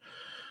happening.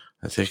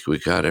 I think we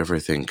got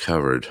everything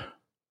covered.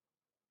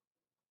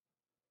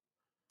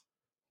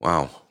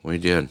 Wow, we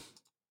did.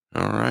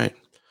 All right.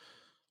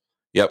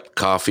 Yep,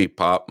 coffee,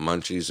 pop,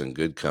 munchies, and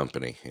good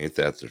company. Ain't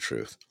that the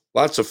truth?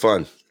 Lots of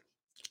fun.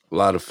 A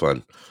lot of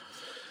fun.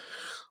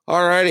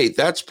 All righty,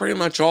 that's pretty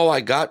much all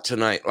I got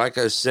tonight. Like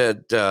I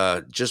said,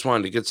 just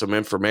wanted to get some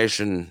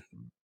information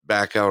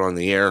back out on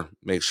the air,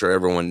 make sure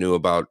everyone knew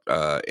about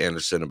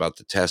Anderson, about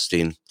the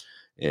testing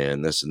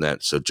and this and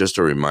that. So just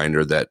a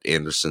reminder that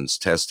Anderson's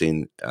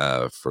testing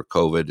for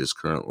COVID is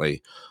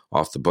currently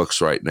off the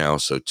books right now.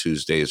 So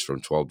Tuesdays from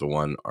 12 to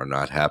 1 are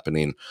not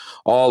happening.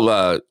 All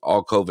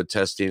COVID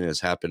testing is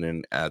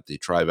happening at the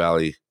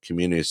Tri-Valley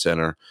Community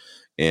Center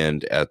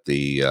and at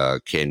the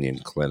Canyon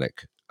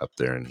Clinic up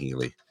there in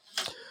Healy.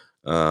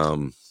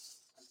 I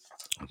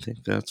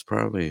think that's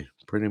probably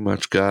pretty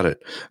much got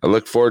it. I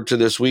look forward to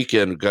this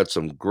weekend. We've got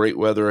some great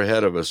weather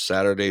ahead of us.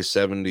 Saturday,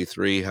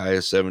 73, high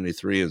of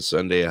 73, and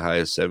Sunday, a high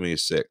of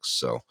 76.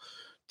 So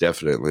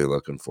definitely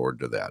looking forward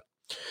to that.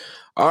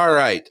 All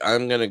right.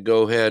 I'm going to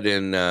go ahead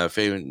and if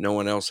no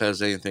one else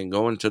has anything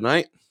going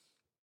tonight,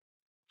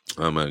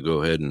 I'm going to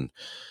go ahead and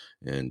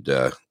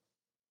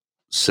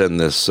send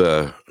this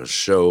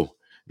show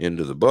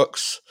into the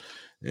books.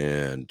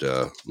 And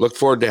look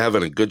forward to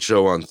having a good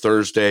show on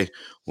Thursday.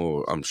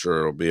 Well, I'm sure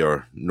it'll be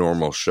our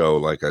normal show.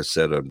 Like I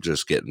said, I'm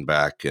just getting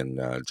back and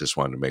just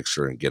wanted to make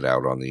sure and get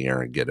out on the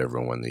air and get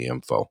everyone the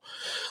info.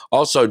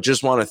 Also,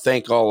 just want to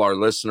thank all our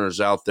listeners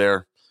out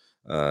there.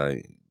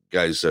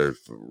 Guys have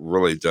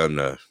really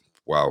done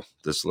wow,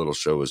 this little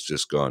show has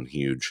just gone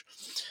huge.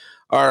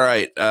 All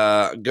right,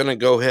 going to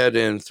go ahead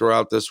and throw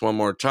out this one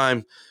more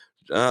time.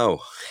 Oh,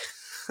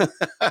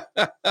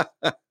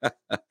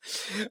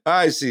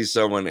 I see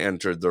someone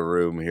entered the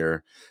room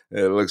here.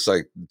 It looks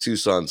like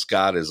Tucson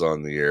Scott is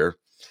on the air.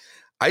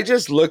 I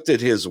just looked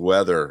at his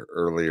weather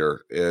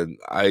earlier, and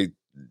I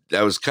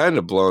I was kind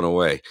of blown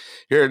away.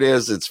 Here it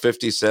is. It's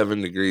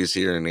 57 degrees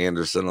here in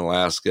Anderson,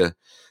 Alaska.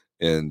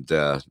 And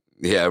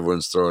yeah,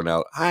 everyone's throwing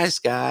out, "Hi,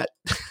 Scott."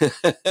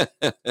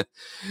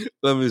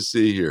 Let me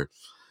see here.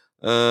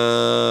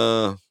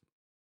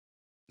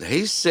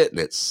 He's sitting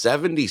at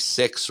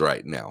 76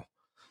 right now.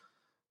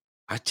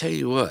 I tell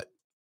you what,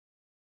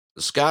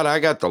 Scott, I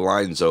got the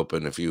lines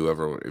open if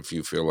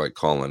you feel like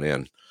calling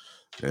in.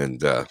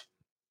 And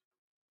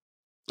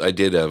I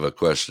did have a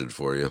question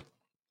for you.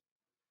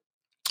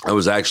 I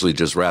was actually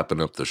just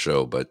wrapping up the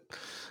show, but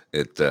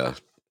it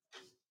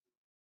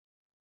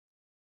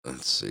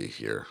let's see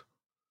here.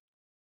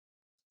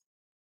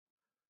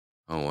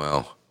 Oh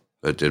well,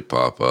 that did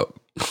pop up.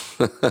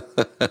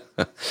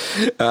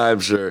 I'm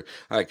sure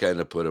I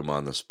kind of put him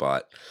on the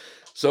spot.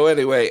 So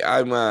anyway,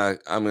 I'm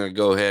gonna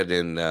go ahead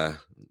and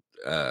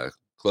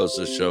close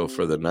the show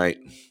for the night.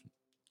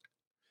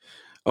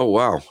 Oh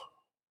wow,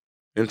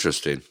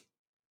 interesting.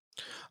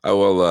 I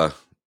will.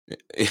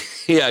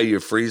 Yeah,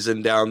 you're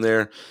freezing down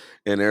there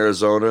in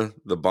Arizona.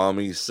 The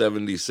balmy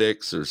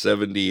 76 or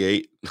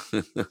 78.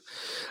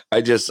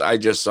 I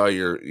just saw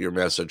your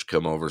message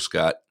come over,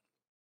 Scott.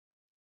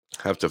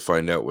 Have to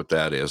find out what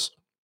that is.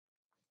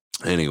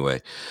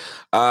 Anyway,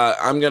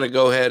 I'm going to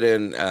go ahead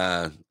and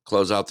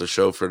close out the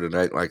show for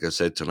tonight. Like I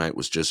said, tonight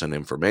was just an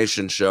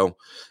information show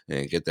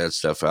and get that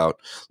stuff out.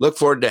 Look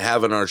forward to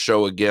having our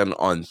show again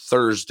on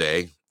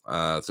Thursday.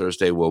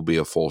 Thursday will be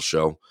a full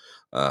show.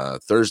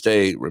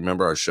 Thursday,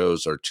 remember our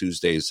shows are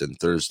Tuesdays and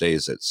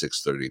Thursdays at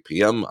 6:30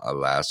 p.m.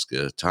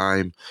 Alaska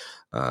time.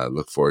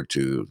 Look forward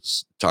to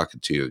talking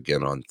to you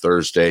again on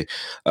Thursday.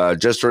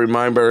 Just a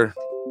reminder,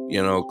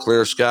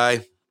 Clear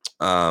Sky.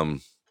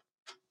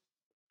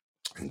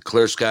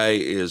 Clear Sky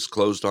is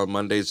closed on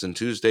Mondays and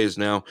Tuesdays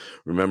now.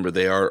 Remember,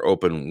 they are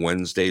open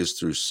Wednesdays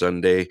through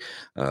Sunday,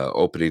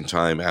 opening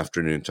time,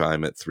 afternoon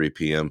time at 3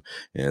 p.m.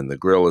 And the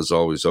grill is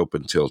always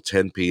open till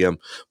 10 p.m.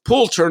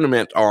 Pool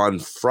tournament on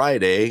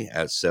Friday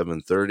at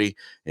 7:30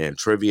 and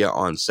trivia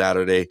on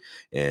Saturday.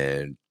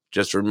 And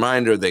just a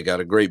reminder, they got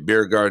a great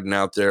beer garden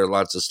out there.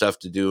 Lots of stuff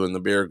to do in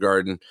the beer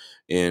garden,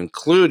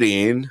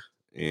 including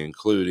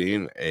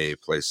a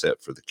play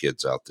set for the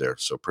kids out there.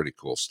 So pretty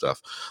cool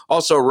stuff.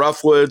 Also,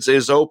 Roughwoods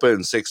is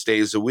open 6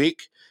 days a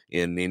week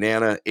in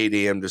Nenana, 8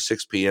 a.m. to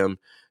 6 p.m.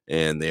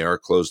 And they are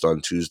closed on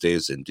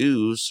Tuesdays and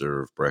do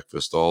serve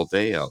breakfast all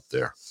day out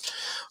there.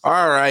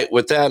 All right.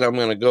 With that, I'm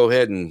going to go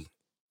ahead and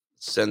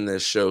send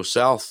this show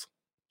south,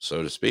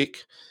 so to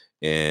speak.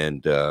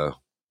 And I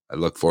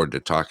look forward to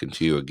talking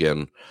to you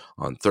again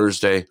on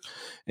Thursday.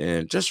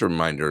 And just a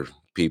reminder,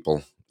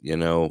 people,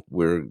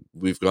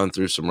 we've gone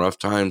through some rough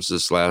times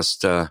this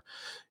last,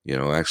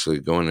 actually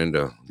going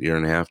into a year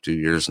and a half, 2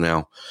 years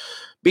now.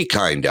 Be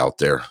kind out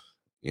there,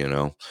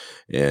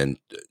 and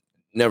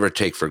never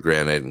take for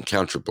granted and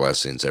count your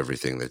blessings,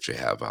 everything that you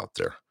have out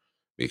there,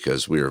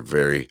 because we are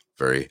very,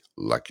 very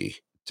lucky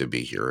to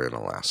be here in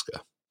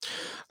Alaska.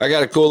 I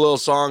got a cool little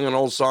song, an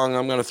old song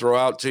I'm going to throw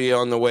out to you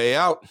on the way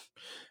out.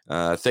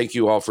 Thank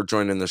you all for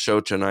joining the show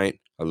tonight.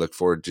 I look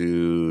forward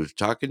to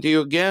talking to you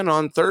again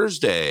on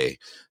Thursday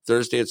at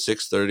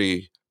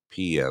 6:30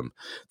 p.m.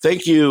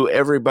 Thank you,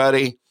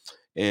 everybody,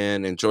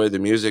 and enjoy the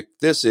music.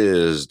 This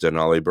is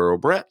Denali Burrow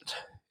Brett,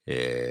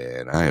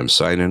 and I am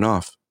signing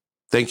off.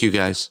 Thank you,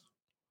 guys.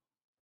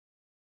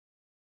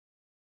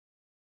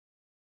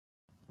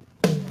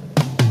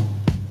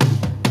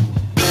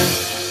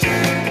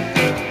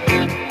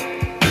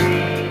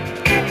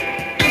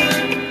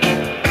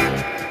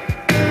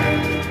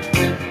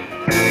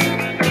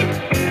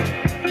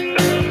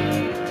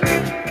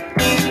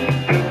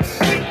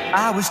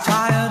 I was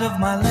tired of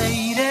my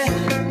lady.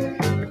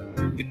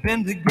 We'd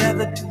been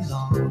together too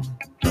long,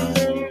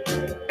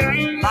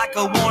 like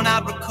a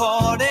worn-out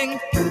recording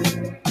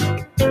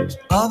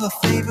of a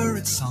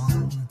favorite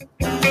song.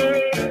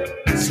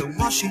 So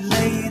while she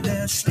lay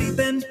there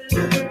sleeping,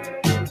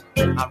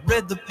 I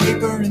read the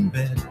paper in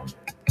bed,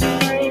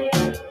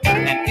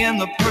 and in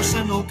the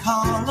personal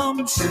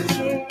columns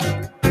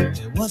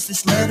there was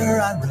this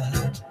letter I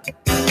read.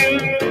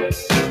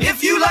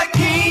 If you like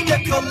pina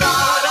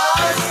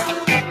coladas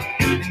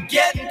and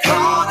getting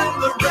caught in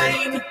the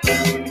rain,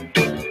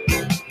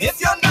 if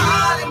you're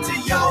not into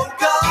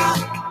yoga,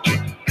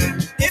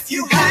 if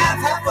you have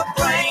half a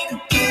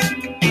brain,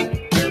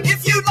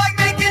 if you like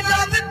making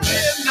love at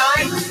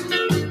midnight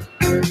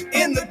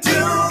in the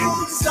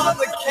dunes on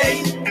the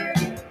Cape,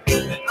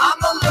 then I'm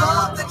the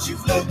love that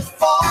you've looked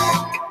for.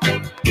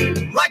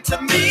 Write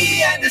to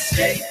me and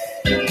escape.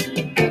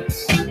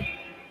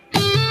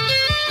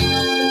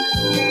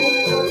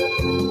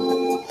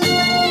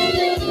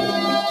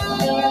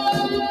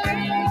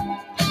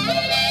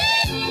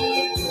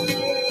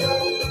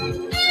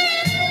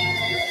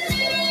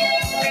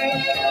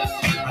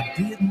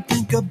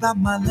 About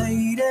my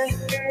lady,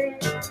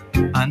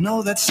 I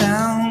know that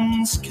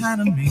sounds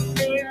kind of mean,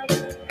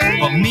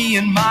 but me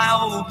and my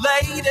old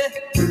lady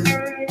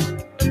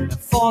have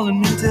fallen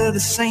into the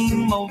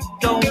same old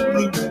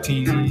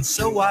routine.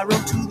 So I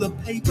wrote to the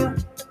paper,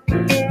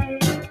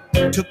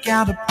 took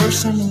out a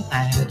personal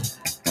ad,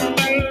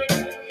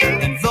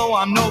 and though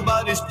I'm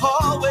nobody's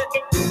poet,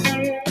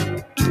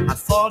 I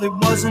thought it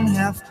wasn't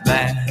half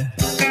bad.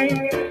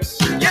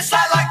 Yes,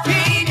 I like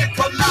pina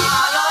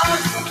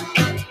coladas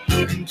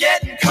and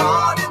getting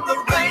caught in the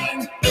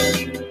rain.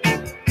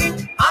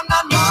 I'm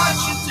not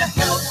much into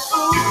health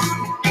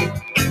food,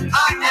 I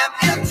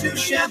am into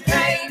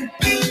champagne.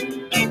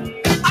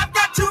 I've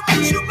got to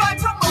meet you by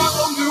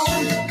tomorrow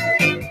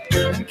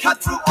noon and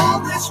cut through all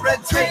this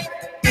red tape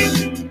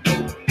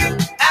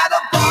at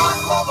a bar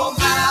full of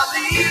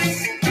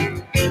valleys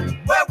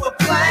where we'll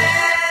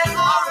plan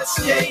our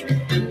escape.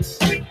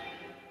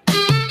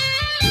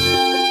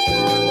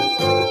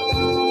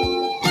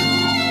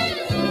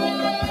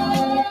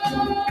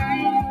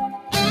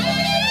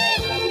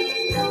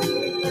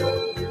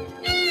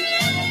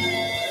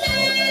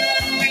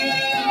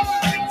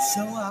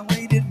 So I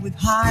waited with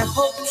high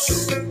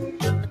hopes,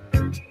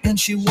 and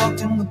she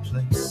walked in the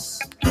place.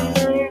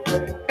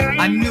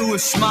 I knew her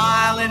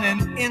smile in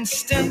an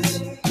instant,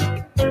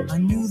 I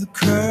knew the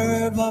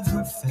curve of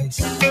her face.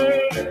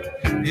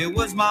 It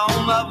was my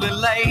own lovely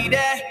lady,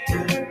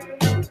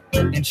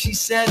 and she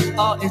said,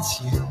 oh,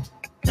 it's you.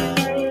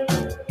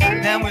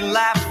 Then we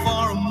laughed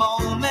for a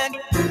moment,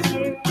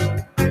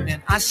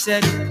 and I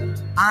said,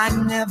 I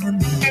never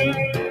knew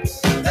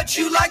that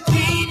you like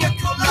pina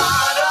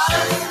colada